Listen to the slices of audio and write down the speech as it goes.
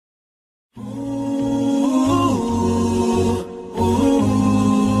Assalamu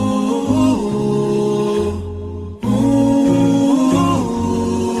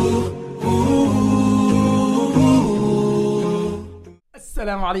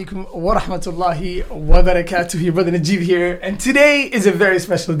alaikum wa rahmatullahi wa barakatuh. Your brother Najib here, and today is a very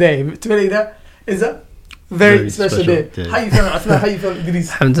special day. Today is a very special day. How you feeling, Uthman? How you feeling,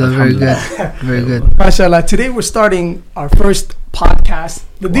 Idris? Alhamdulillah, very good. Very good. MashaAllah. Today we're starting our first podcast,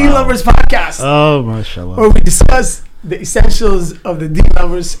 the Deen Lovers Podcast. Oh, mashallah. Where we discuss the essentials of the Deen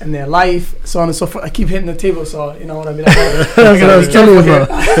lovers and their life, so on and so forth. I keep hitting the table, so you know what I mean. That's what I was telling you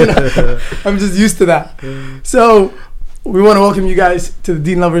about. I'm just used to that. So we want to welcome you guys to the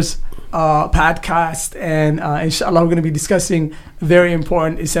Deen Lovers podcast, and inshallah we're going to be discussing very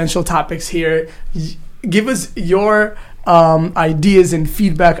important, essential topics here. Give us your ideas and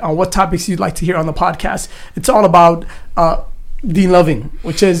feedback on what topics you'd like to hear on the podcast. It's all about Deen loving,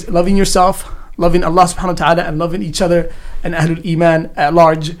 which is loving yourself, loving Allah subhanahu wa ta'ala, and loving each other and Ahlul Iman at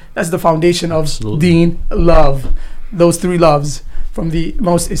large. That's the foundation of Deen love. Those three loves from the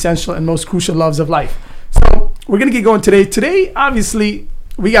most essential and most crucial loves of life. So we're going to get going today. Today, obviously,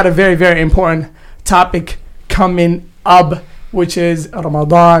 we got a very, very important topic coming up, which is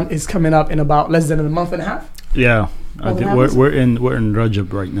Ramadan is coming up in about less than a month and a half. Yeah. I think we're in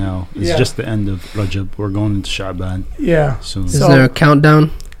Rajab right now. It's just the end of Rajab. We're going into Sha'ban. Yeah. Soon. Is there a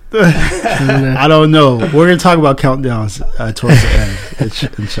countdown? I don't know. We're going to talk about countdowns towards the end,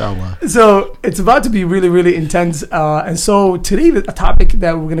 inshallah. So it's about to be really, really intense. And so today, a topic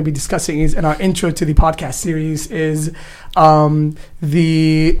that we're going to be discussing is, in our intro to the podcast series, is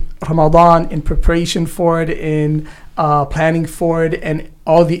the Ramadan, in preparation for it, in planning for it, and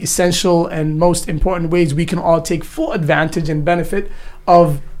all the essential and most important ways we can all take full advantage and benefit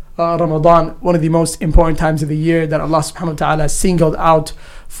of Ramadan, one of the most important times of the year that Allah subhanahu wa ta'ala singled out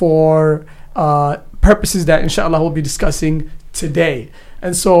for purposes that inshallah we'll be discussing today.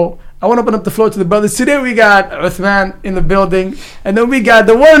 And so I want to open up the floor to the brothers. Today we got Uthman in the building, and then we got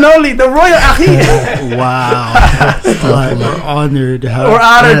the one and only, the Royal Akhi. Wow. We're honored. We're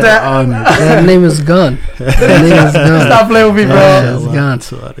honored That name is gone. That name is gone. Stop playing with me, bro. Yeah,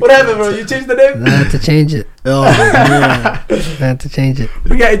 it's gone. What happened, bro? You changed the name? I had to change it. Oh, man. I had to change it.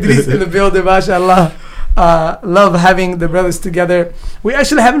 We got Idris in the building, mashallah. Love having the brothers together. We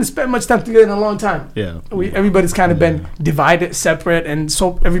actually haven't spent much time together in a long time. Yeah. Everybody's kind of been divided, separate, and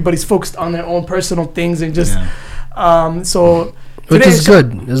so everybody's focused on their own personal things, and just so. Which is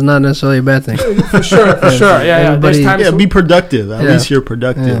good. It's not necessarily a bad thing. For sure. Yeah. There's times be productive. At least you're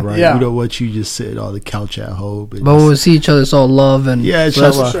productive, right? Yeah. You don't want you just sit on the couch at home. But when we see each other, it's all love and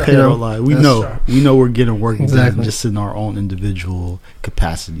inshallah. Sure. We know we're getting work done just in our own individual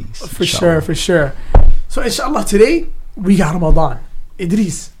capacities. For sure. So inshallah today we got Ramadan.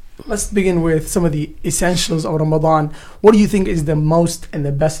 Idris, let's begin with some of the essentials of Ramadan. What do you think is the most and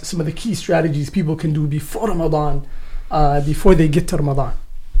the best, some of the key strategies people can do before Ramadan, before they get to Ramadan?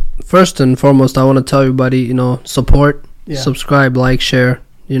 First and foremost, I want to tell everybody, support, subscribe, like, share.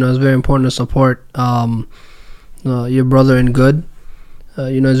 It's very important to support your brother in good.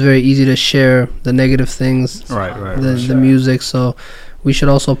 It's very easy to share the negative things, the music. So we should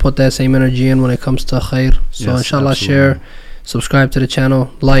also put that same energy in when it comes to khair. So inshallah, absolutely. Share, subscribe to the channel,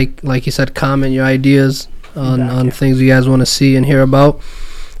 like you said, comment your ideas on things you guys want to see and hear about.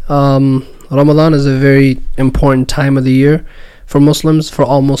 Ramadan is a very important time of the year for Muslims, for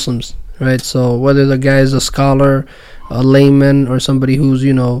all Muslims, right? So whether the guy is a scholar, a layman, or somebody who's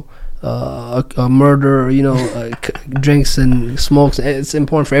a murderer, drinks and smokes, it's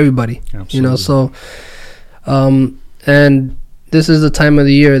important for everybody. Absolutely. So and this is the time of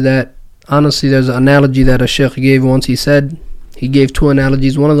the year that, honestly, there's an analogy that a sheikh gave once. He gave two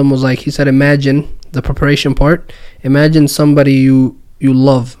analogies. One of them was he said, imagine the preparation part. Imagine somebody you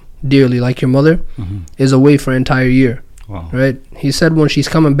love dearly, like your mother, is away for an entire year. Wow. Right? He said, when she's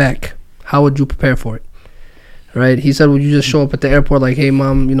coming back, how would you prepare for it? Right? He said, would you just show up at the airport like, hey,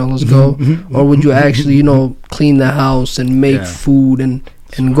 mom, let's go? Or would you actually, clean the house and make food and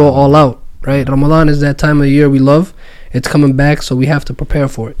go all out? Right? Ramadan is that time of the year we love. It's coming back, so we have to prepare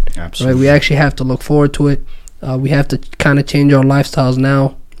for it. Absolutely. Right? We actually have to look forward to it. We have to kind of change our lifestyles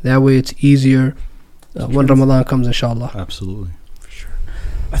now. That way it's easier when Ramadan comes, inshallah. Absolutely. For sure.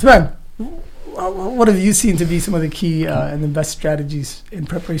 Uthman, what have you seen to be some of the key and the best strategies in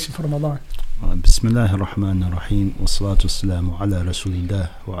preparation for Ramadan? Bismillah ar-Rahman ar-Rahim. Wa salatu wassalamu ala Rasulillah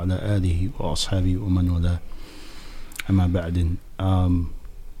wa ala alihi wa ashabi wa man wala. Amma ba'din.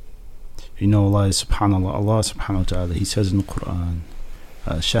 Allah subhanahu wa ta'ala, He says in the Quran,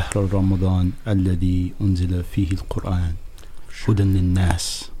 شهر رمضان الذي أنزل فيه القرآن هدى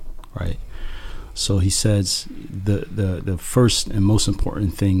للناس right? So he says the first and most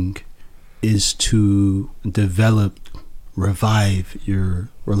important thing is to revive your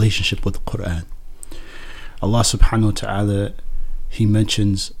relationship with the Quran. Allah subhanahu wa ta'ala, he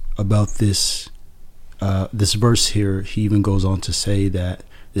mentions about this verse here. He even goes on to say that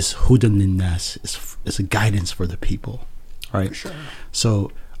this hudan linnas is a guidance for the people, right? For sure.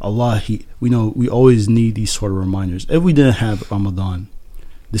 So Allah, we always need these sort of reminders. If we didn't have Ramadan,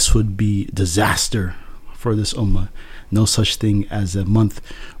 this would be disaster for this ummah. No such thing as a month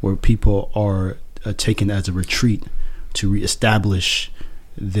where people are taken as a retreat to reestablish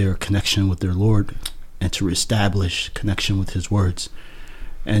their connection with their Lord and to reestablish connection with His words.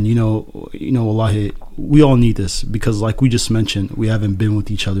 And wallahi, we all need this, because like we just mentioned, we haven't been with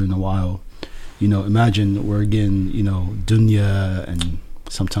each other in a while. Imagine we're again, dunya, and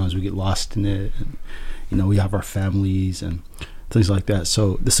sometimes we get lost in it, and we have our families and things like that.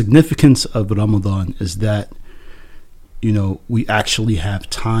 So the significance of Ramadan is that we actually have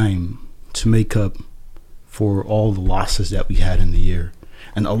time to make up for all the losses that we had in the year.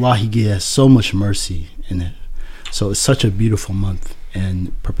 And Allah, He has so much mercy in it. So it's such a beautiful month,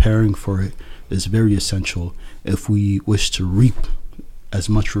 and preparing for it is very essential if we wish to reap as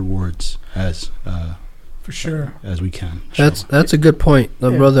much rewards as for sure as we can. That's a good point,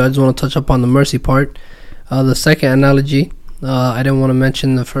 brother. I just want to touch up on the mercy part. The second analogy, I didn't want to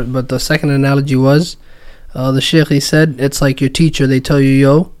mention the first, but the second analogy was the Sheikh, he said, it's like your teacher. They tell you,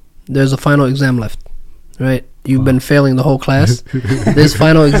 yo, there's a final exam left, right? You've been failing the whole class. This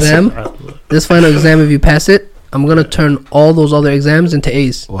final exam, if you pass it, I'm going to turn all those other exams into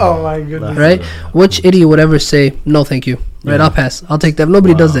A's. Wow. Oh my goodness. Right? Which idiot would ever say, no, thank you. Right? I'll pass. I'll take that.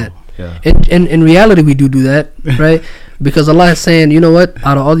 Nobody does that. Yeah. In reality, we do that, right? Because Allah is saying, you know what?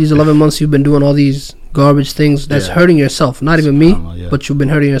 Out of all these 11 months you've been doing all these garbage things, that's hurting yourself. Not even me, but you've been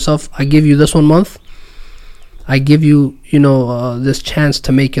hurting yourself. I give you this 1 month. I give you, this chance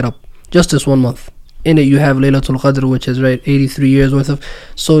to make it up. Just this 1 month. In it, you have Laylatul Qadr, which is, 83 years worth of.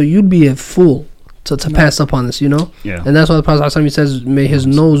 So you'd be a fool to pass up on this, Yeah. And that's why the Prophet ﷺ says, may his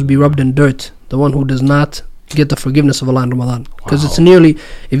nose be rubbed in dirt, the one who does not get the forgiveness of Allah in Ramadan. Because it's nearly,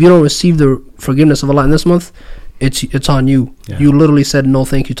 if you don't receive the forgiveness of Allah in this month, it's on you. Yeah. You literally said no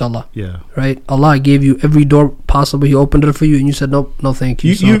thank you to Allah. Yeah. Right? Allah gave you every door possible. He opened it for you, and you said nope, no thank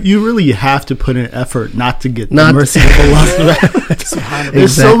you. You really have to put in effort not to get the mercy of Allah.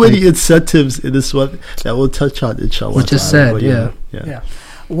 There's so many incentives in this one that we'll touch on, inshallah. Which is sad, yeah.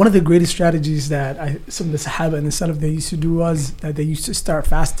 One of the greatest strategies that some of the Sahaba and the Salaf they used to do was that they used to start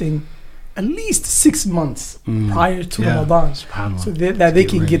fasting at least 6 months prior to Ramadan, so that they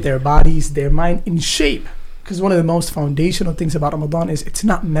can get their bodies, their mind in shape. Because one of the most foundational things about Ramadan is it's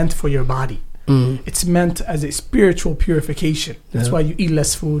not meant for your body. It's meant as a spiritual purification. That's why you eat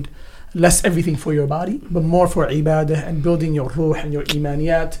less food, less everything for your body, but more for ibadah and building your ruh and your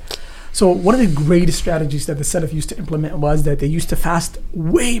imaniyat. So one of the greatest strategies that the Salaf used to implement was that they used to fast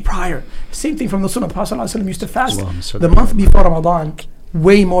way prior. Same thing from the Sunnah. The Prophet ﷺ used to fast the month before Ramadan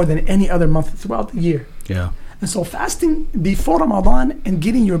way more than any other month throughout the year. Yeah. And so fasting before Ramadan and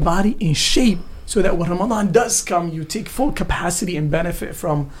getting your body in shape so that when Ramadan does come, you take full capacity and benefit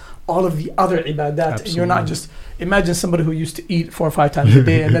from all of the other ibadat. Absolutely. And you're not just, imagine somebody who used to eat 4 or 5 times a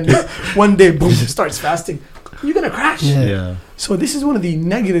day and then one day, boom, starts fasting. You're going to crash. Yeah. So this is one of the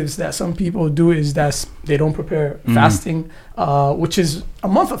negatives that some people do, is that they don't prepare fasting, which is a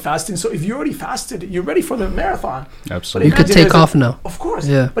month of fasting. So if you already fasted, you're ready for the marathon. Absolutely. You could take off now. Of course.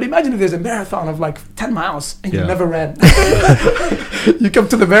 Yeah. But imagine if there's a marathon of like 10 miles and you never ran. You come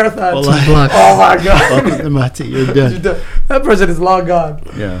to the marathon. Oh my God. You're done. That person is long gone.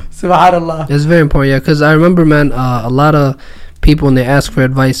 Yeah. Subhanallah. It's very important, because I remember, man, a lot of people, when they ask for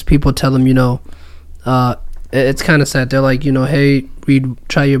advice, people tell them, it's kind of sad. They're like, hey,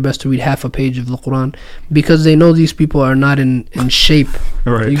 try your best to read half a page of the Quran, because they know these people are not in shape.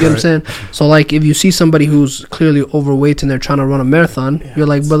 Right, you get what I'm saying? So like, if you see somebody who's clearly overweight and they're trying to run a marathon, you're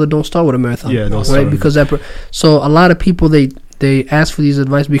like, brother, don't start with a marathon. Yeah, don't start. Right? Because so a lot of people, they ask for these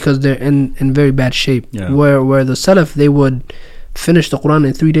advice because they're in very bad shape. Yeah. Where the Salaf, they would finish the Quran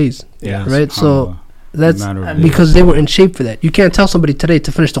in 3 days. Yeah. Right? So that's because they were in shape for that. You can't tell somebody today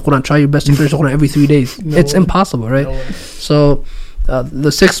to finish the Quran, try your best to finish the Quran every 3 days. It's impossible, right? So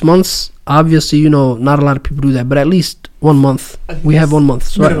the 6 months, obviously, not a lot of people do that, but at least 1 month. We have 1 month.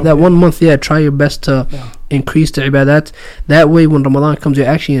 So that 1 month, try your best to increase the ibadat. That way, when Ramadan comes, you're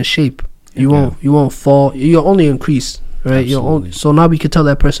actually in shape. You won't fall. You'll only increase, right? So now we could tell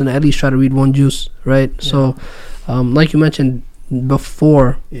that person to at least try to read 1 juz, right? Yeah. So, like you mentioned,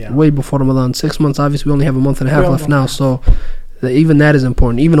 way before Ramadan, 6 months, obviously we only have a month and a half left now, so even that is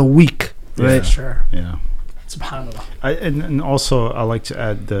important. Even a week, right? Sure. Yeah. Subhanallah. And also, I like to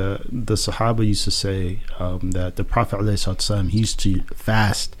add the Sahaba used to say that the Prophet ﷺ, he used to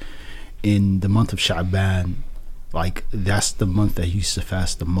fast in the month of Sha'ban. Like, that's the month that he used to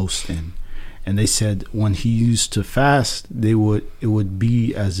fast the most in. And they said when he used to fast, it would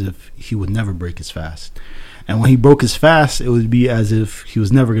be as if he would never break his fast. And when he broke his fast, it would be as if he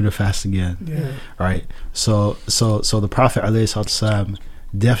was never going to fast again. Yeah. Right? So the Prophet ﷺ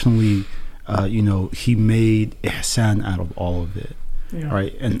definitely, he made ihsan out of all of it. Yeah.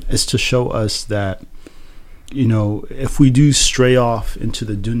 Right? And it's to show us that, if we do stray off into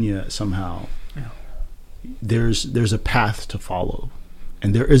the dunya somehow, there's a path to follow,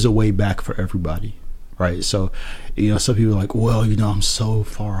 and there is a way back for everybody, right? So, some people are like, well, I'm so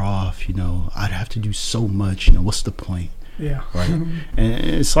far off, I'd have to do so much, what's the point? Yeah. Right. And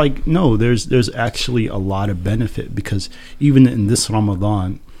it's like, no, there's actually a lot of benefit, because even in this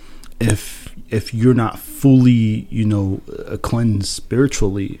Ramadan, if you're not fully, cleansed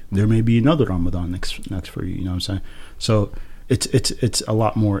spiritually, there may be another Ramadan next for you, you know what I'm saying? So it's a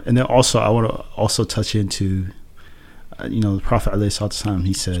lot more. And then also, I want to also touch into, the Prophet ﷺ,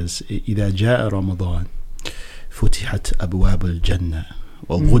 he says, إِذَا جَاءَ رَمَضَانَ فُتِحَتْ أَبْوَابُ الْجَنَّةِ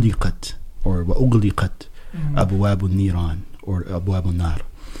وَغُلِقَتْ or وَأُغْلِقَتْ أَبْوَابُ النِّيرَانِ or أَبْوَابُ النَّارِ.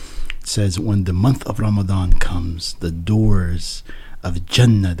 It says, when the month of Ramadan comes, the doors of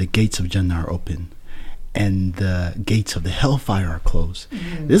Jannah, the gates of Jannah are open, and the gates of the hellfire are closed.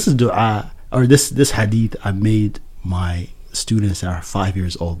 This is dua, or this hadith, I made my students that are 5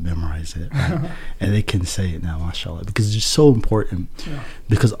 years old memorize it, right? And they can say it now, mashallah, because it's so important.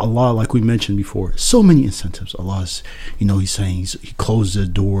 Because Allah, like we mentioned before, so many incentives. Allah's, he's saying he closed the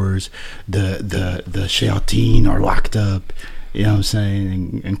doors, the shayateen are locked up, what I'm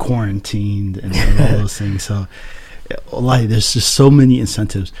saying, and quarantined and all those things. So Allah, there's just so many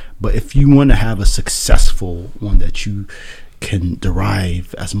incentives. But if you want to have a successful one that you can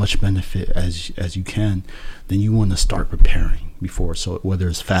derive as much benefit as you can, then you want to start preparing before. So whether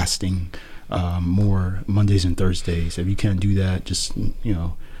it's fasting more Mondays and Thursdays, if you can't do that, just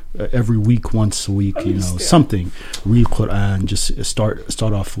every week, once a week, something, read Quran, just start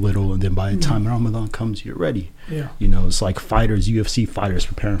off little, and then by the time Ramadan comes, you're ready. It's like fighters, UFC fighters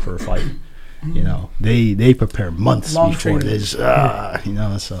preparing for a fight. They prepare months long before. training. They just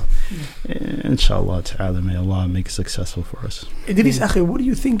so inshallah ta'ala, may Allah make it successful for us. Idris Akhi, what do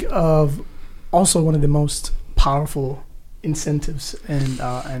you think of also one of the most powerful incentives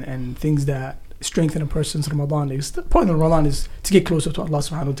and things that strengthen a person's Ramadan? Because the point of Ramadan is to get closer to Allah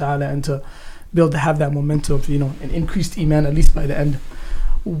subhanahu wa ta'ala and to be able to have that momentum of an increased iman, at least by the end.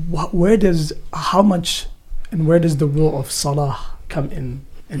 Where does the role of salah come in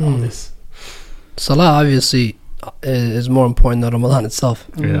all this? Salah obviously is more important than Ramadan itself,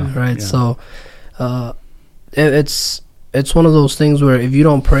 right? Yeah. So it's one of those things where if you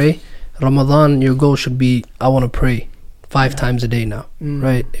don't pray, Ramadan, your goal should be, I want to pray 5 times a day now,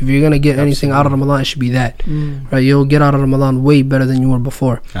 right? If you're going to get anything out of Ramadan, it should be that, right? You'll get out of Ramadan way better than you were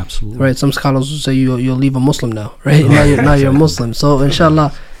before. Absolutely. Right? Some scholars will say you'll leave a Muslim now, right? now you're a Muslim. So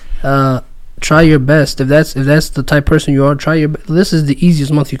inshallah, try your best. If that's the type of person you are, try your best. This is the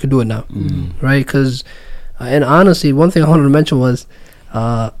easiest month you could do it now, right? Because, and honestly, one thing I wanted to mention was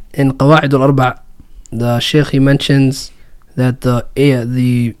in Qawa'id al-Arba', the Sheikh, he mentions that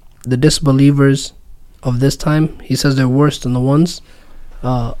the disbelievers of this time, he says they're worse than the ones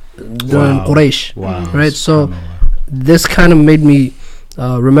during Quraysh, right? So this kind of made me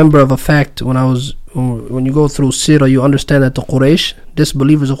remember of a fact when you go through Sirah, you understand that the Quraysh,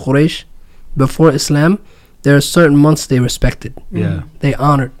 disbelievers of Quraysh, before Islam, there are certain months they respected. They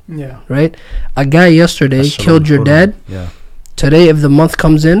honored. Right? A guy yesterday killed your dad. Today, if the month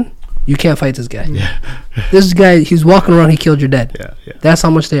comes in, you can't fight this guy. This guy, he's walking around, he killed your dad. That's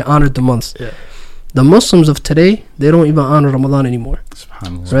how much they honored the months. The Muslims of today, they don't even honor Ramadan anymore.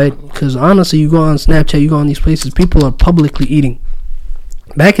 Right? Because honestly, you go on Snapchat, you go on these places, people are publicly eating.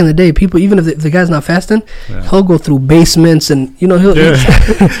 Back in the day, people, even if the guy's not fasting, he'll go through basements and he'll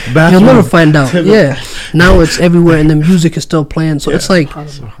never find out. Now it's everywhere, and the music is still playing. So it's like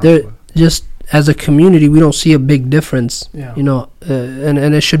they're just, as a community, we don't see a big difference.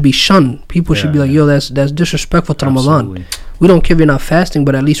 And it should be shunned. People should be like, yo, that's disrespectful to Ramadan. We don't care if you're not fasting,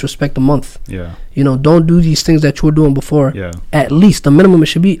 but at least respect the month. Don't do these things that you were doing before. At least the minimum it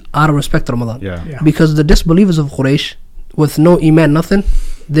should be out of respect to Ramadan. Because the disbelievers of Quraysh, with no iman, nothing,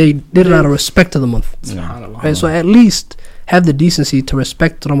 they did it out of respect to the month. Right? So at least have the decency to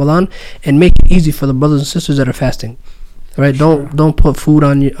respect Ramadan and make it easy for the brothers and sisters that are fasting. Right? Don't put food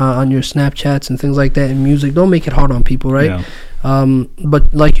on your Snapchats and things like that and music. Don't make it hard on people, right?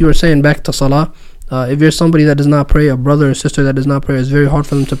 But like you were saying, back to salah, if you're somebody that does not pray, a brother or sister that does not pray, it's very hard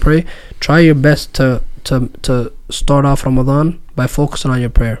for them to pray. Try your best to start off Ramadan by focusing on your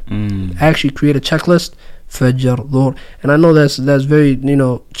prayer. Actually create a checklist. Fajr, Dhuhr. And I know that's very,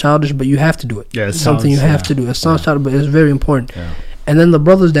 childish, but you have to do it. Yeah, it's something you have to do. It sounds childish, but it's very important. Yeah. And then the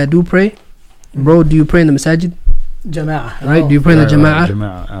brothers that do pray, bro, do you pray in the masajid? Jama'ah. Right? Do you pray in the jama'ah?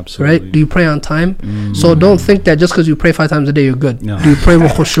 Jama'ah, absolutely. Right? Do you pray on time? So don't think that just because you pray 5 times a day, you're good. No. Do you pray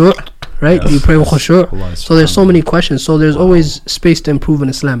with khushu'? Right? Yes. Do you pray with khushu'? Allah So there's so many questions. So there's always space to improve in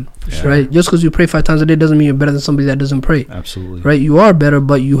Islam. Yeah. Right? Just because you pray 5 times a day doesn't mean you're better than somebody that doesn't pray. Absolutely. Right? You are better,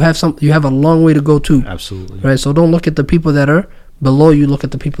 but you have a long way to go too. Absolutely. Right? So don't look at the people that are below you, look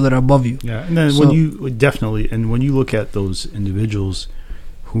at the people that are above you. Yeah, and then when you look at those individuals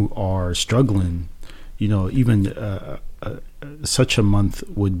who are struggling, even such a month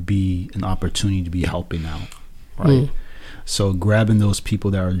would be an opportunity to be helping out, right? So grabbing those people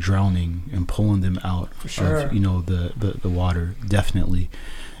that are drowning and pulling them out For sure. of the water, definitely.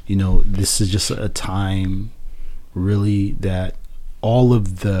 This is just a time really that all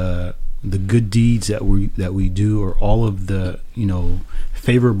of the good deeds that we do, or all of the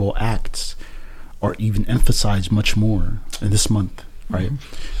favorable acts, are even emphasized much more in this month, right?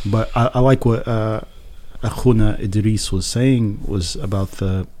 But I like what Akhuna Idris was saying was about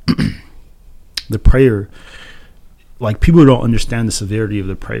the prayer. Like, people don't understand the severity of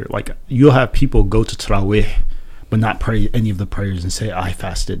the prayer. Like, you'll have people go to Tarawih but not pray any of the prayers and say, I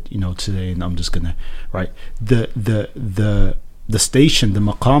fasted today and I'm just gonna, right? The station, the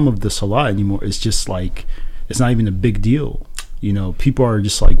maqam of the salah anymore is just like, it's not even a big deal. People are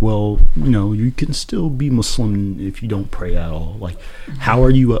just like, well, you can still be Muslim if you don't pray at all. Like, how are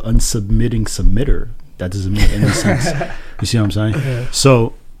you an unsubmitting submitter? That doesn't make any sense. You see what I'm saying?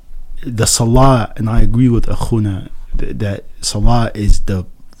 So the salah, and I agree with Akhuna that salah is the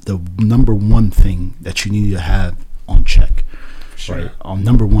number one thing that you need to have on check. Right?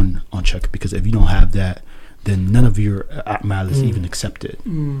 Number one on check, because if you don't have that, then none of your a'mal is even accepted.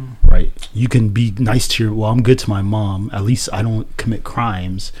 Right? You can be nice to I'm good to my mom, at least I don't commit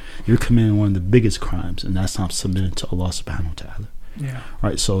crimes. You're committing one of the biggest crimes, and that's not submitted to Allah subhanahu wa ta'ala. Yeah.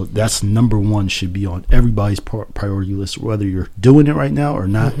 Right, so that's number one, should be on everybody's priority list, whether you're doing it right now or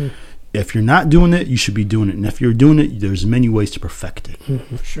not. If you're not doing it, you should be doing it, and if you're doing it, there's many ways to perfect it.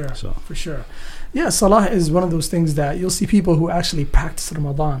 For sure. Yeah, salah is one of those things that you'll see people who actually practice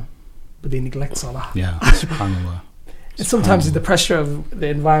Ramadan, but they neglect salah. Yeah, subhanallah. And sometimes it's the pressure of the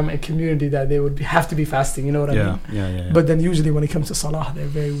environment and community that they would have to be fasting, you know what I mean? Yeah. But then usually when it comes to salah, they're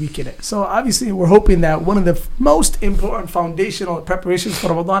very weak in it. So obviously we're hoping that one of the most important foundational preparations for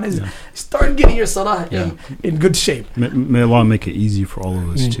Ramadan is start getting your salah in good shape. May Allah make it easy for all of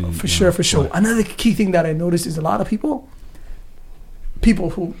us too. For sure. Another key thing that I noticed is a lot of people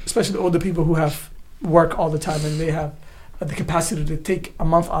who, especially older people who have work all the time and they have the capacity to take a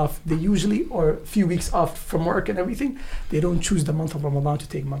month off, they usually, or a few weeks off from work and everything, they don't choose the month of Ramadan to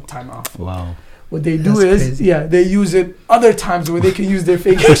take time off. Wow. What they do is, they use it other times where they can use their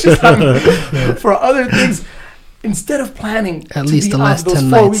vacation time for other things, instead of planning at least the last those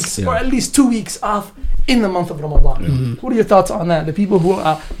 10 4 nights, weeks or at least 2 weeks off in the month of Ramadan. What are your thoughts on that? The people who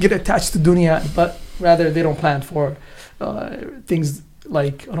get attached to dunya, but rather they don't plan for things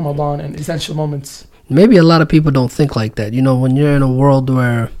like Ramadan and essential moments. Maybe a lot of people don't think like that. When you're in a world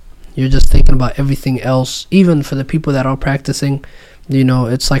where you're just thinking about everything else, even for the people that are practicing,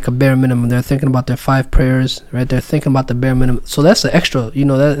 it's like a bare minimum. They're thinking about their 5 prayers, right? They're thinking about the bare minimum. So that's the extra,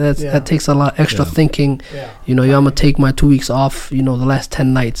 that takes a lot extra thinking. I'm going to take my 2 weeks off, the last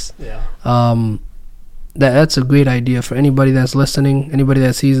 10 nights. That's a great idea for anybody that's listening, anybody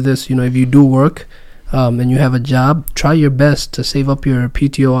that sees this. If you do work, and you have a job, try your best to save up your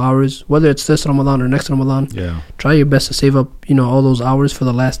PTO hours, whether it's this Ramadan or next Ramadan. Try your best to save up, all those hours for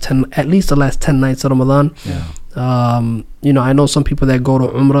at least the last 10 nights of Ramadan. I know some people that go to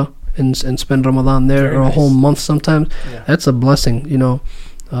Umrah and spend Ramadan there, or a whole month sometimes. That's a blessing,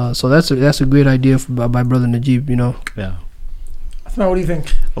 so that's a great idea by Brother Najib, What do you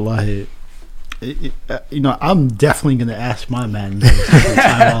think? Allah, I'm definitely going to ask my man to take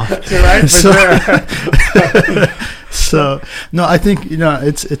time off. You're right. So no, I think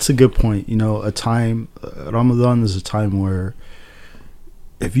it's a good point. A time, Ramadan is a time where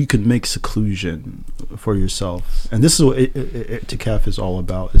if you could make seclusion for yourself, and this is what I'tikaf is all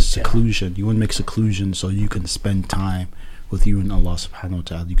about, is seclusion. You want to make seclusion so you can spend time with you and Allah subhanahu wa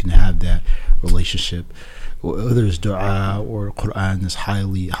ta'ala. You can have that relationship. Whether it's dua or Quran is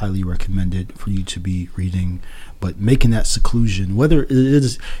highly, highly recommended for you to be reading. But making that seclusion, whether it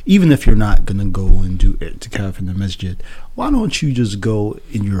is, even if you're not going to go and do i'tikaf in the masjid, why don't you just go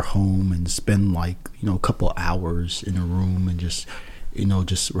in your home and spend like, a couple hours in a room and just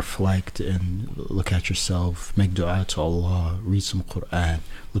reflect and look at yourself, make dua to Allah, read some Quran,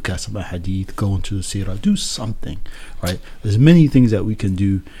 look at some hadith, go into the seerah, do something, right? There's many things that we can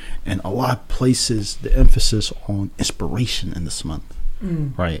do, and Allah places the emphasis on inspiration in this month,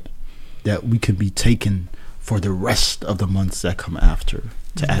 right? That we can be taken for the rest of the months that come after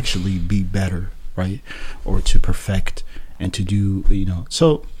to actually be better, right? Or to perfect and to do,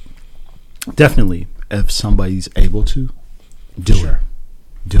 So definitely, if somebody's able to, do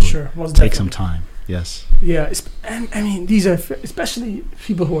it. Take some time. Yes. Yeah, and I mean, these are especially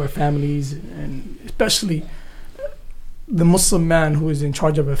people who are families, and especially the Muslim man who is in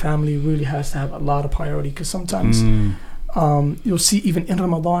charge of a family really has to have a lot of priority, because sometimes you'll see even in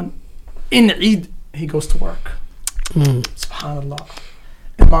Ramadan, in Eid, he goes to work. Subhanallah.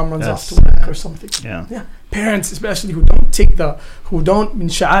 Imam runs off to work or something. Yeah. Parents, especially who don't min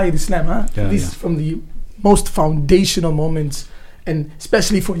sha'air Islam, at least from the most foundational moments, and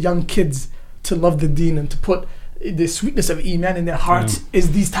especially for young kids to love the deen and to put the sweetness of iman in their hearts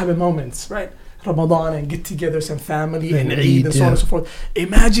is these type of moments, right? Ramadan and get-togethers and family and Eid and so on and so forth.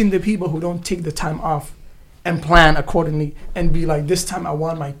 Imagine the people who don't take the time off and plan accordingly and be like, this time I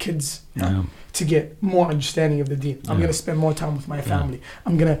want my kids to get more understanding of the deen. I'm going to spend more time with my family.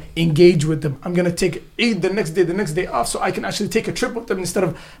 I'm going to engage with them. I'm going to take Eid the next day off, so I can actually take a trip with them instead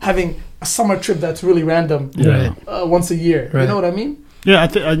of having a summer trip that's really random once a year. Right. You know what I mean? Yeah,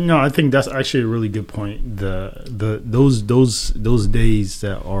 I think that's actually a really good point. Those days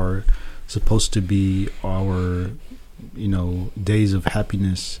that are supposed to be our days of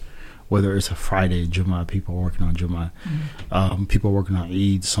happiness, whether it's a Friday, Jummah, people are working on Jummah, people are working on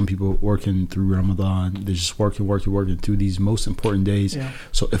Eid, some people working through Ramadan. They're just working through these most important days. Yeah.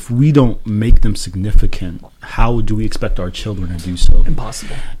 So if we don't make them significant, how do we expect our children to do so?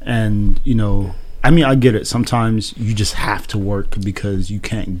 Impossible. And, I get it. Sometimes you just have to work because you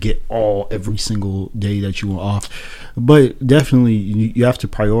can't get every single day that you want off. But definitely you have to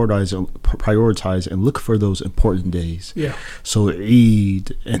prioritize and look for those important days. Yeah. So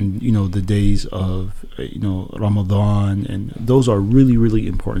Eid and the days of Ramadan, and those are really, really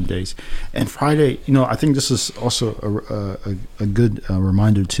important days. And Friday, I think this is also a good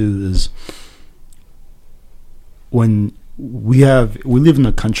reminder too, is when we live in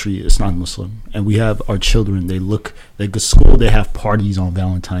a country, it's not Muslim, and we have our children, they go to school, they have parties on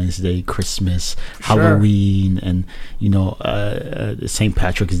Valentine's Day, Christmas, Halloween, and St.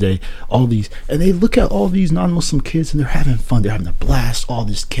 Patrick's Day, all these, and they look at all these non-Muslim kids and they're having fun, they're having a blast, all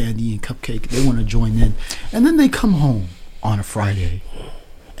this candy and cupcake, they want to join in, and then they come home on a Friday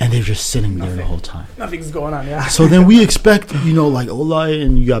and they're just sitting there the whole time. Nothing's going on, yeah. So then we expect, like,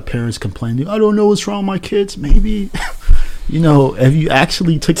 and you got parents complaining, I don't know what's wrong with my kids. Maybe, if you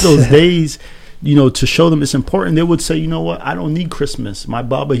actually took those days, to show them it's important, they would say, you know what, I don't need Christmas. My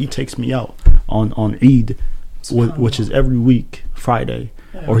Baba, he takes me out on Eid, which is every week, Friday.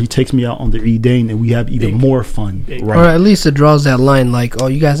 Yeah. Or he takes me out on the Eidain and we have even more fun. Right? Or at least it draws that line, like, oh,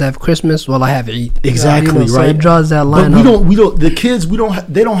 you guys have Christmas, well, I have Eid. Exactly, right. So it draws that line. But the kids,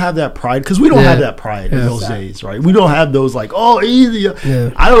 they don't have that pride, because we don't have that pride in those days, right? We don't have those like, oh, Eid,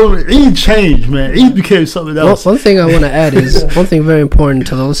 Eid changed, man. Eid became something else. One thing I want to add is, one thing very important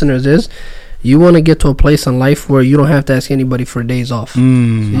to the listeners is, you want to get to a place in life where you don't have to ask anybody for days off.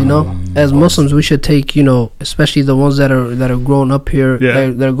 As Muslims, we should take, especially the ones that are growing up here,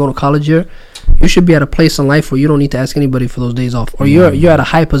 that are going to college here. You should be at a place in life where you don't need to ask anybody for those days off, or you're at a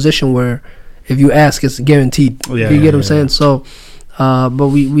high position where if you ask, it's guaranteed. You get what I'm saying? So, but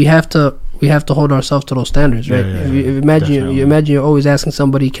we have to hold ourselves to those standards, right? Imagine you're always asking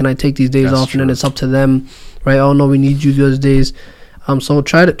somebody, can I take these days off, and then it's up to them, right? Oh no, we need you those days. So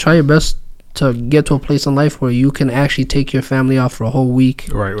try your best to get to a place in life where you can actually take your family off for a whole week,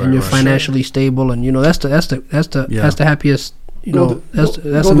 and you're financially stable, and that's the happiest.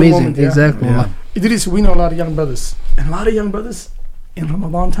 That's amazing. Moment, exactly. Yeah. Idris, we know a lot of young brothers, and a lot of young brothers in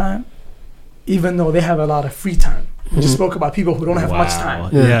Ramadan time, even though they have a lot of free time. We just spoke about people who don't have much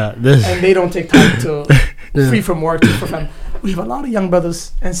time, and they don't take time to free from work, for family. We have a lot of young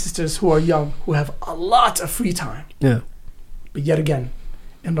brothers and sisters who are young, who have a lot of free time. Yeah. But yet again,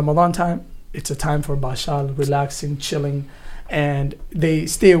 in Ramadan time, it's a time for bashal, relaxing, chilling. And they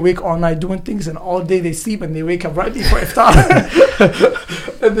stay awake all night doing things, and all day they sleep, and they wake up right before iftar,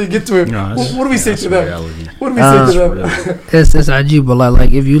 and they get to it. No, what do we say to them? reality. What do we say to them? It's ajib,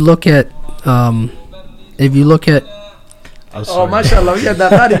 like if you look at Oh, mashallah, we got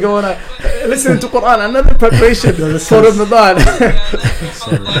that body going on. Listening to Quran, another preparation for Ramadan.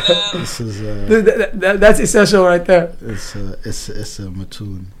 This is that's essential right there. it's a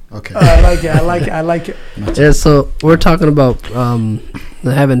matun. Okay. I like it. yeah, so we're talking about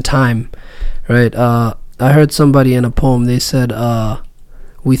having time, right? I heard somebody in a poem, they said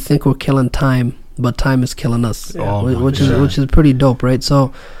we think we're killing time, but time is killing us. Yeah. which is pretty dope, right?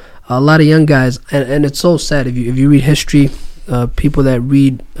 So a lot of young guys, and it's so sad if you read history, people that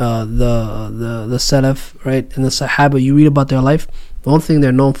read the Salaf, right, and the Sahaba, you read about their life, the only thing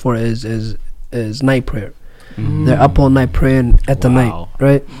they're known for is night prayer. They're up all night praying at the night,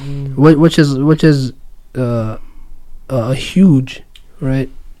 right? Which is a huge, right,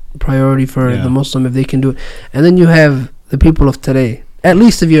 priority for the Muslim if they can do it. And then you have the people of today. At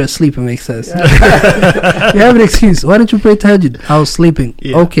least if you're asleep, it makes sense. You have an excuse. Why didn't you pray tahajjud? I was sleeping.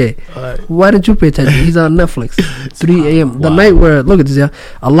 Okay. Why didn't you pray tahajjud? He's on Netflix. 3 a.m. The night where, look at this,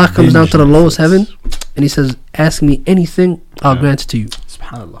 Allah comes down to the lowest heaven and He says, ask me anything, I'll grant it to you.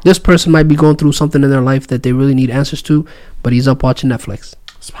 SubhanAllah. This person might be going through something in their life that they really need answers to, but he's up watching Netflix,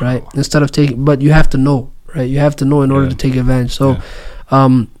 right? Instead of taking, but you have to know, right? You have to know in order to take advantage. So,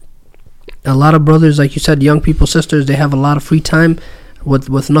 a lot of brothers, like you said, young people, sisters, they have a lot of free time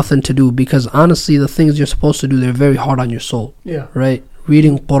with nothing to do, because honestly, the things you're supposed to do, they're very hard on your soul. Yeah. Right?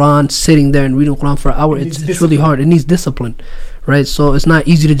 Reading Quran, sitting there and reading Quran for an hour, it's really hard. It needs discipline, right? So it's not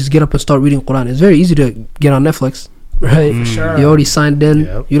easy to just get up and start reading Quran. It's very easy to get on Netflix, right? For sure. You already signed in.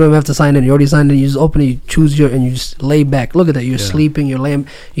 Yep. You don't even have to sign in. You already signed in. You just open it, you choose and you just lay back. Look at that. You're sleeping. You're laying.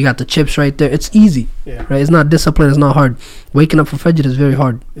 You got the chips right there. It's easy, right? It's not discipline. It's not hard. Waking up for Fajr is very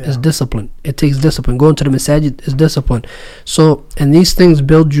hard. It's discipline. It takes discipline. Going to the masajid is discipline. So, and these things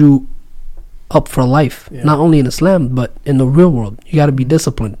build you up for life, not only in Islam but in the real world. You got to be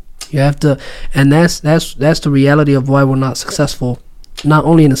disciplined. You have to, and that's the reality of why we're not successful. Not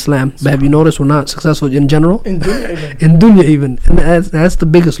only in Islam, but have you noticed we're not successful in general? In dunya even. In dunya even. And that's the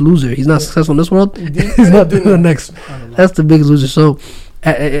biggest loser. He's not successful in this world. He's not doing the next. That's the biggest loser. So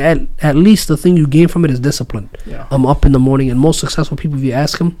at least the thing you gain from it is discipline. I'm up in the morning, and most successful people, if you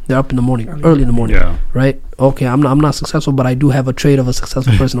ask them, they're up in the morning, early in the morning. Right? Okay, I'm not successful, but I do have a trait of a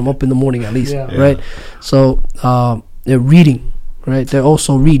successful person. I'm up in the morning at least. Right? So they're reading. Right? They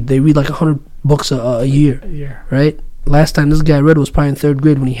also read. They read like 100 books a year. Right? Last time this guy read was probably in 3rd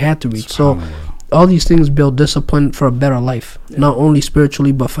grade when he had to read. So all these things build discipline for a better life, not only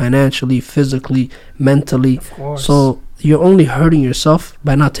spiritually but financially, physically, mentally. Of course. So you're only hurting yourself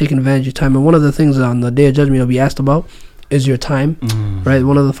by not taking advantage of your time. And one of the things on the Day of Judgment you'll be asked about is your time, right?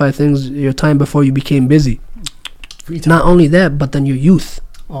 One of the 5 things, your time before you became busy. Not only that, but then your youth.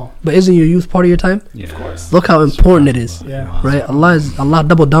 But isn't your youth part of your time? Of course. Look how important it is, right? Allah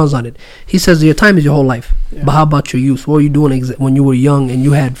double downs on it. He says your time is your whole life. But how about your youth? What were you doing when you were young and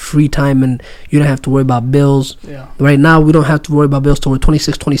you had free time and you didn't have to worry about bills? Right now, we don't have to worry about bills till we're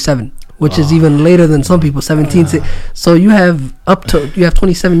 26, 27, which is even later than some people, 17. So you have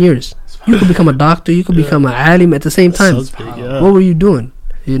 27 years. You could become a doctor. You could become an alim at the same time. What were you doing?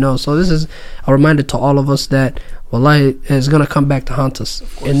 You know, so this is a reminder to all of us that wallahi is going to come back to haunt us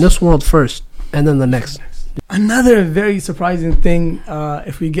in this world first and then the next. Another very surprising thing,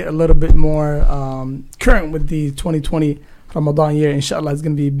 if we get a little bit more current with the 2020 Ramadan year, inshallah it's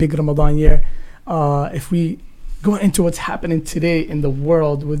going to be a big Ramadan year. If we go into what's happening today in the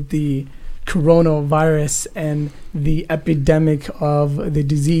world with the coronavirus and the epidemic of the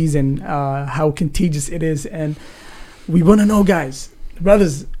disease and how contagious it is, and we want to know, guys,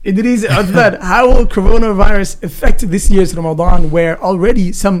 brothers, Idris, Advad, how will coronavirus affect this year's Ramadan, where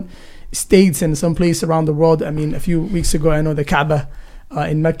already some states and some places around the world, I mean, a few weeks ago, I know the Kaaba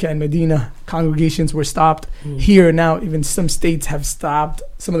in Mecca and Medina, congregations were stopped. Here now, even some states have stopped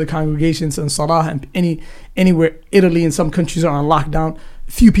some of the congregations in Salah, and anywhere, Italy and some countries are on lockdown.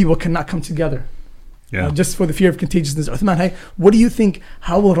 Few people cannot come together just for the fear of contagiousness. Uthman, hey, what do you think?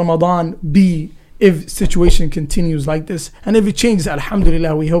 How will Ramadan be if situation continues like this? And if it changes,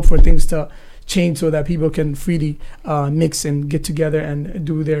 alhamdulillah, we hope for things to change so that people can freely mix and get together and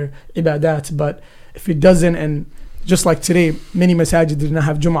do their ibadat. But if it doesn't, and just like today, many masajid did not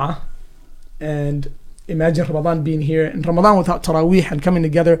have Jum'ah, and imagine Ramadan being here, and Ramadan without Taraweeh and coming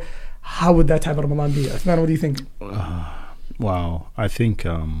together, how would that type of Ramadan be? Uthman, what do you think? Wow, I think,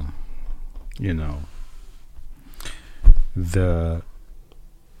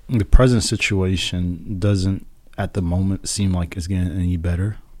 the present situation doesn't at the moment seem like it's getting any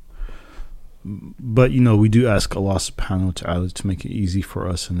better. But, we do ask Allah subhanahu wa ta'ala to make it easy for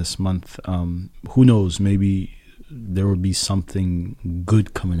us in this month. Who knows? Maybe there will be something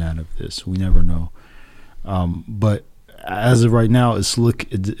good coming out of this. We never know. But as of right now, it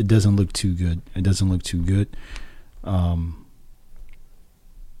doesn't look too good. It doesn't look too good.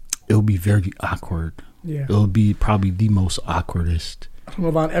 It'll be very awkward. Yeah. It'll be probably the most awkwardest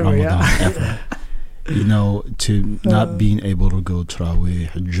Ramadan ever. Ramadan ever. To not being able to go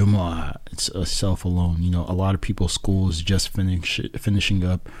Tarawih, Jumu'ah, it's itself alone. A lot of people's schools just finishing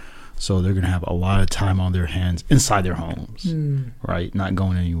up, so they're going to have a lot of time on their hands inside their homes, right? Not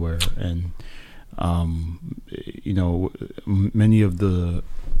going anywhere. And, many of the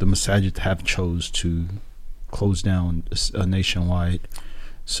masajid have chose to close down nationwide.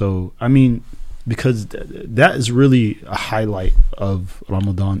 So, because that is really a highlight of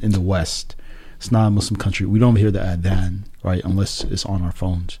Ramadan in the West. It's not a Muslim country. We don't hear the adhan, right, unless it's on our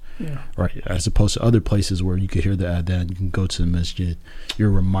phones, right? As opposed to other places where you can hear the adhan. You can go to the masjid. You're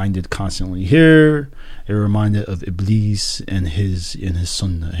reminded constantly here. You're reminded of Iblis and his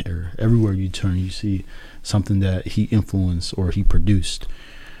sunnah here. Everywhere you turn, you see something that he influenced or he produced.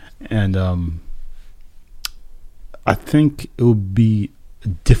 And I think it will be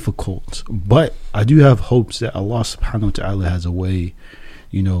difficult, but I do have hopes that Allah subhanahu wa ta'ala has a way,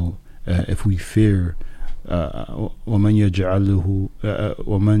 if we fear, وَمَنْ يَجْعَلُهُ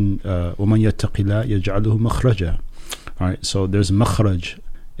وَمَنْ يَتَّقِ اللَّهَ يَجْعَلُهُ مَخْرَجًا. All right, so there's makhraj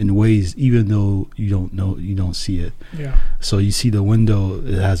in ways even though you don't see it. Yeah. So you see the window,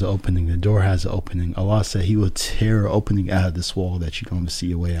 it has an opening, the door has an opening. Allah said He will tear an opening out of this wall that you don't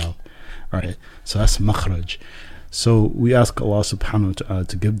see a way out. All right, so that's makhraj. So we ask Allah subhanahu wa ta'ala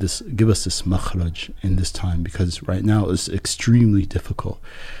to give us this makhraj in this time, because right now it's extremely difficult.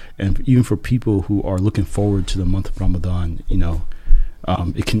 And even for people who are looking forward to the month of Ramadan,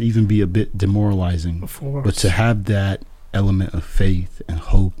 it can even be a bit demoralizing. But to have that element of faith and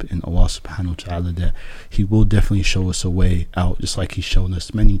hope in Allah subhanahu wa ta'ala that He will definitely show us a way out, just like He's shown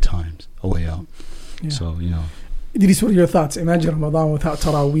us many times a way out. Yeah. So, Idris, what are your thoughts? Imagine Ramadan without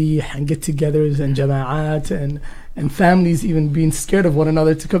Taraweeh and get-togethers and jama'at and families even being scared of one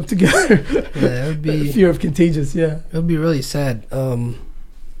another to come together. Yeah, it would be fear of contagious. Yeah, it would be really sad.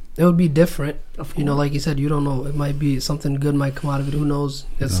 It would be different. Like you said, you don't know. It might be something good might come out of it. Who knows?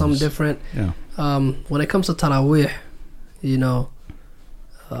 It's something different. Yeah. When it comes to Taraweeh,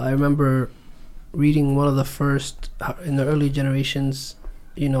 I remember reading one of the first in the early generations.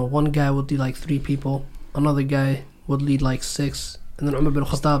 One guy would lead like 3 people. Another guy would lead like 6. And then Umar bin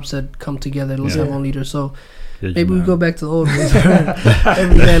Khattab said, come together, let's have one leader. So maybe we go back to the old days.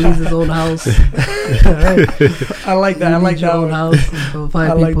 Every guy leaves his own house. Right? I like that. I like that. Own house. So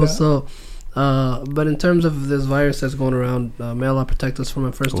 5 people. That. So, but in terms of this virus that's going around, may Allah protect us from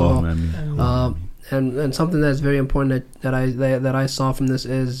it first of all. And something that's very important that I saw from this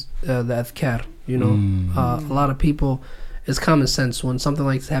is the adhkar. A lot of people, it's common sense when something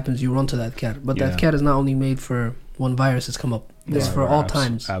like this happens, you run to the adhkar. But the adhkar is not only made for when viruses come up. It's for all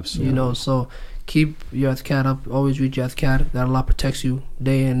times. Absolutely. So keep your adhkar up. Always read your adhkar. That Allah protects you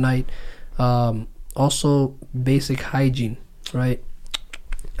day and night. Also, basic hygiene, right?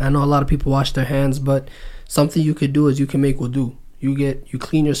 I know a lot of people wash their hands, but something you could do is you can make wudu. You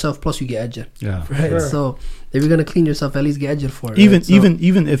clean yourself, plus you get ajr. Yeah. Right. Sure. So if you're gonna clean yourself, at least get ajr for it.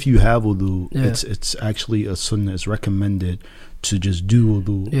 Even if you have wudu, it's actually a sunnah. It's recommended to just do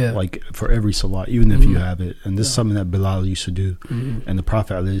wudu, like for every salah, even if you have it. And this is something that Bilal used to do. And the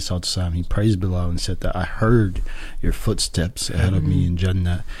Prophet ﷺ, he praised Bilal and said that I heard your footsteps ahead of me in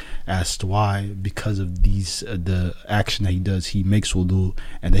Jannah. Asked why? Because of the action that he does. He makes wudu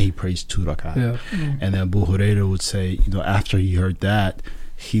and then he prays 2 rak'ah. And then Abu Hurairah would say, after he heard that,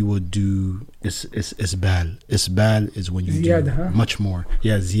 he would do isbal. Isbal is when you do much more.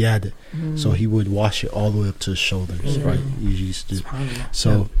 Yeah, ziyada. So he would wash it all the way up to his shoulders, right? He used to.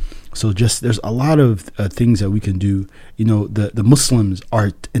 So just there's a lot of things that we can do. The Muslims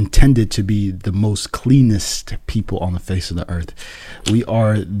are intended to be the most cleanest people on the face of the earth. We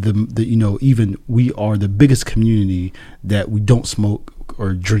are we are the biggest community that we don't smoke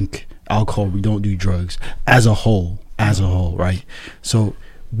or drink alcohol. We don't do drugs as a whole, right? So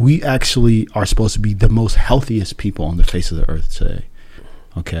we actually are supposed to be the most healthiest people on the face of the earth today.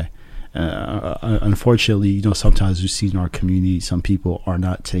 Okay. Unfortunately, sometimes we see in our community some people are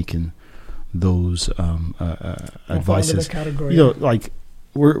not taking those advices.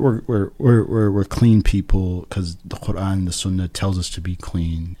 we're clean people because the Quran, the Sunnah tells us to be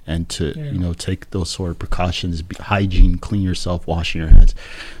clean and to take those sort of precautions, hygiene, clean yourself, washing your hands.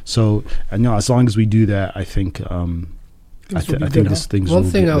 So I know as long as we do that, I think I think this things. One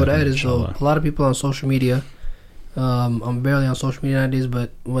thing I would add is though, a lot of people on social media. I'm barely on social media nowadays,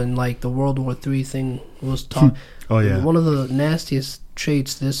 but when like the World War III thing was taught, one of the nastiest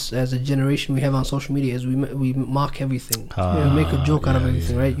traits this as a generation we have on social media is we mock everything. We make a joke out of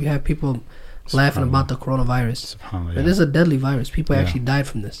everything, right? You have people laughing about the coronavirus. This is a deadly virus. People actually died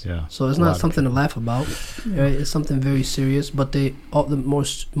from this. So it's not something to laugh about. Right? It's something very serious. But the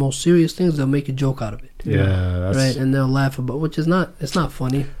most serious things, they'll make a joke out of it. Right, and they'll laugh about, which is not. It's not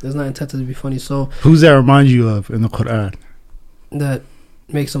funny. It's not intended to be funny. So who's that remind you of in the Quran? That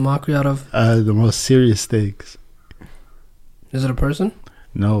makes a mockery out of the most serious things. Is it a person?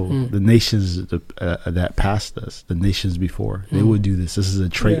 No, the nations that passed us, the nations before, they would do this. This is a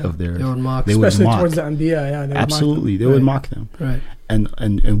trait of theirs. They would mock, especially towards the Anbiya. Absolutely, they would mock them. Right,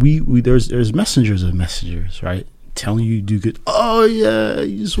 and we there's messengers of messengers, right? Telling you do good. Oh yeah,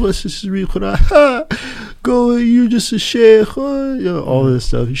 you just watch this read Quran. Go, you're just a sheikh. All this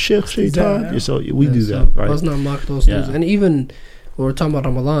stuff. Sheikh, shaitan. So we do that, right? Let's not mock those things. And even when we're talking about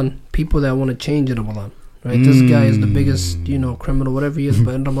Ramadan, people that want to change in Ramadan. Right, this guy is the biggest, criminal, whatever he is.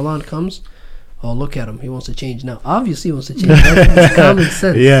 But in Ramadan comes, oh, look at him, he wants to change now. Obviously, he wants to change. It's common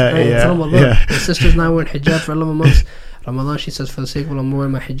sense. It's Ramadan. The sister's not wearing hijab for 11 months. Ramadan, she says, for the sake of Allah, I'm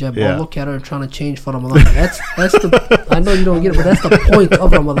wearing my hijab. Oh, look at her trying to change for Ramadan. That's the. I know you don't get it, but that's the point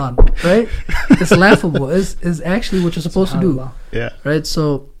of Ramadan, right? It's laughable. It's actually what you're supposed to do. Right.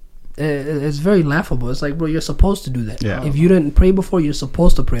 So. It's very laughable. It's like, bro, you're supposed to do that. If you didn't pray before, you're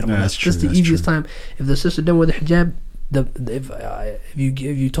supposed to pray. That's true. That's the easiest time. If the sister didn't wear the hijab, if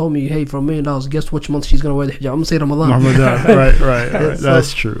you told me, hey, for $1 million, guess which month she's gonna wear the hijab? I'm gonna say Ramadan. Right. So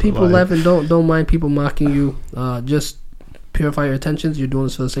that's true. People laughing. Don't mind people mocking you. Just purify your intentions. You're doing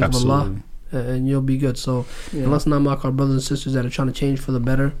this for the sake of Allah. And you'll be good. So let's not mock our brothers and sisters that are trying to change for the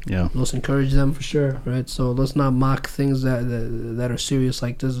better. Let's encourage them for sure. Right. So let's not mock things that are serious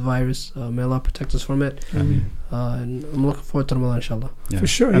like this virus. May Allah protect us from it. And I'm looking forward to Ramadan, inshallah. For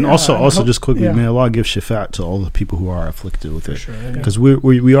sure. And also just quickly, may Allah give shifa to all the people who are afflicted with it. Because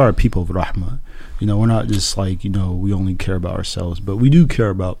we are a people of rahmah. We're not just like, we only care about ourselves, but we do care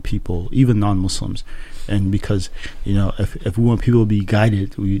about people, even non-Muslims. And because, if we want people to be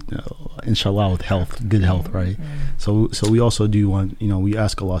guided, we, inshallah, with health, good health, right? So we also do want, we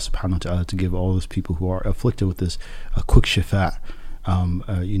ask Allah subhanahu wa ta'ala to give all those people who are afflicted with this a quick shifa, and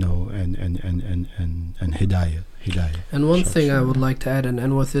hidayah. And one thing I would like to add and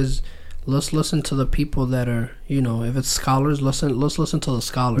end with is, let's listen to the people that are, if it's scholars, let's listen to the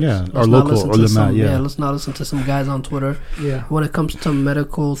scholars. Our local ulama. Let's not listen to some guys on Twitter. When it comes to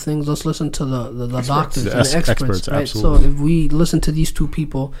medical things, let's listen to the doctors and the experts, right? Absolutely. So if we listen to these two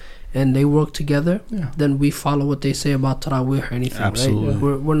people and they work together, then we follow what they say about Taraweeh or anything, right?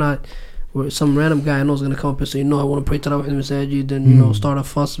 We're not... some random guy I know is going to come up and say, I want to pray Tarawih in the Masajid, then, start a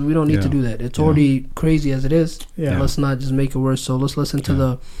fuss. We don't need to do that. It's already crazy as it is. Let's not just make it worse. So let's listen to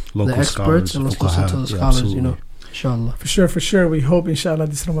the experts and let's listen to the scholars, inshallah. For sure. We hope, inshallah,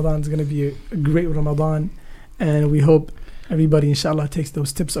 this Ramadan is going to be a great Ramadan. And we hope everybody, inshallah, takes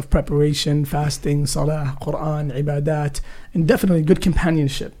those tips of preparation, fasting, salah, Quran, ibadat, and definitely good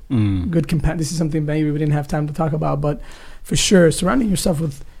companionship. This is something maybe we didn't have time to talk about, but for sure, surrounding yourself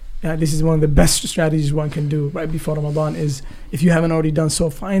with this is one of the best strategies one can do right before Ramadan is, if you haven't already done so,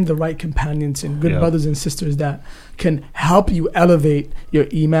 find the right companions and good brothers and sisters that can help you elevate your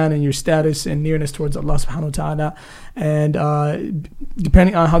iman and your status and nearness towards Allah subhanahu wa ta'ala. And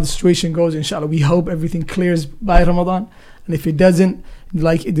depending on how the situation goes, inshallah, we hope everything clears by Ramadan. And if it doesn't,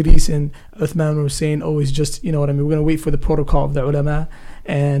 like Idris and Uthman were saying, always just, we're going to wait for the protocol of the ulama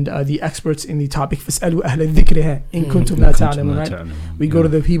and the experts in the topic. فَاسْأَلُوا أَهْلَ الذِّكْرِ إِن كُنْتُمْ لَا تَعْلَمُونَ, right? We go to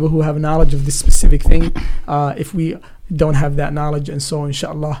the people who have knowledge of this specific thing. If we don't have that knowledge, and so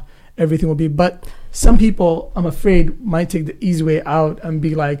inshallah, everything will be. But some people, I'm afraid, might take the easy way out and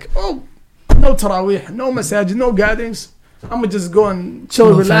be like, oh, no Taraweeh, no masajid, no gatherings. I'm going to just go and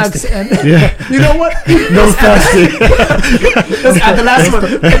chill, relax. And you know what? No fasting. That's at the last one.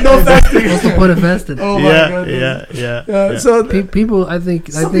 No fasting. What's the point of fasting? Oh my God. Yeah. So people, I think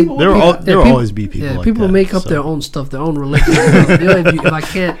there will always be people like people that, make up their own stuff, their own religion. If I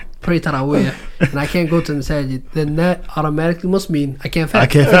can't pray Taraweeh and I can't go to the masajid, then that automatically must mean I can't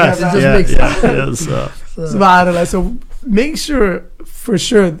fast. It just makes sense. SubhanAllah. So make sure, for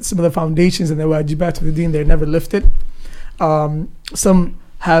sure, some of the foundations and the wajibat of the deen, they're never lifted. Some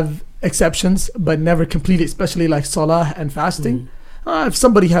have exceptions, but never completed, especially like salah and fasting. If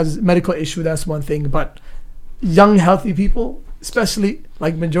somebody has medical issue, that's one thing. But young, healthy people, especially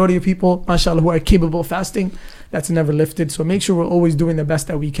like majority of people, mashallah, who are capable of fasting, that's never lifted. So make sure we're always doing the best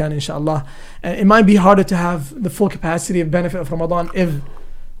that we can, inshallah. And it might be harder to have the full capacity of benefit of Ramadan if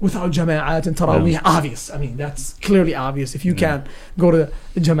without jama'at and tarawih. Obvious. I mean, that's clearly obvious. If you can't go to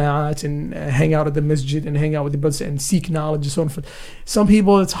the jama'at and hang out at the masjid and hang out with the brothers and seek knowledge and so on. Some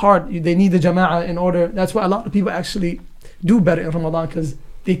people, it's hard. They need the jama'at in order. That's why a lot of people actually do better in Ramadan, because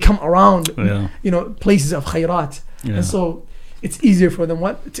they come around, places of khairat. And so it's easier for them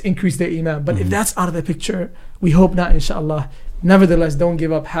to increase their iman. But if that's out of the picture, we hope not, inshallah. Nevertheless, don't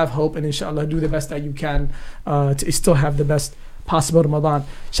give up, have hope, and inshallah do the best that you can to still have the best possible Ramadan.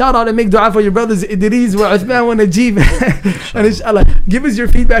 Shout out and make dua for your brothers Idris wa Uthman wa Najib. And inshallah, give us your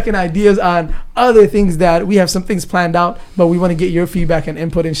feedback and ideas on other things that we have some things planned out, but we want to get your feedback and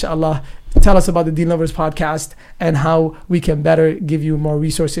input, inshallah. Tell us about the Deen Lovers podcast and how we can better give you more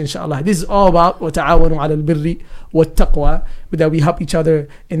resources, inshallah. This is all about وَتَعَاوَنُوا عَلَى الْبِرِّ وَالتَّقْوَى, that we help each other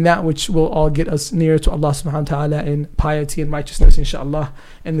in that which will all get us nearer to Allah subhanahu wa ta'ala in piety and righteousness, inshallah,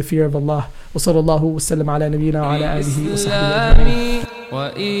 and the fear of Allah. وصلى الله وسلم على نبينا وعلى آله وصحبه أجمعين.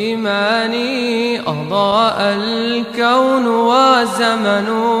 وإيماني أضاء الكون وزمن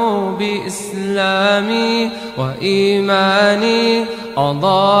بإسلامي وإيماني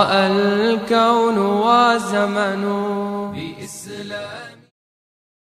أضاء الكون وزمن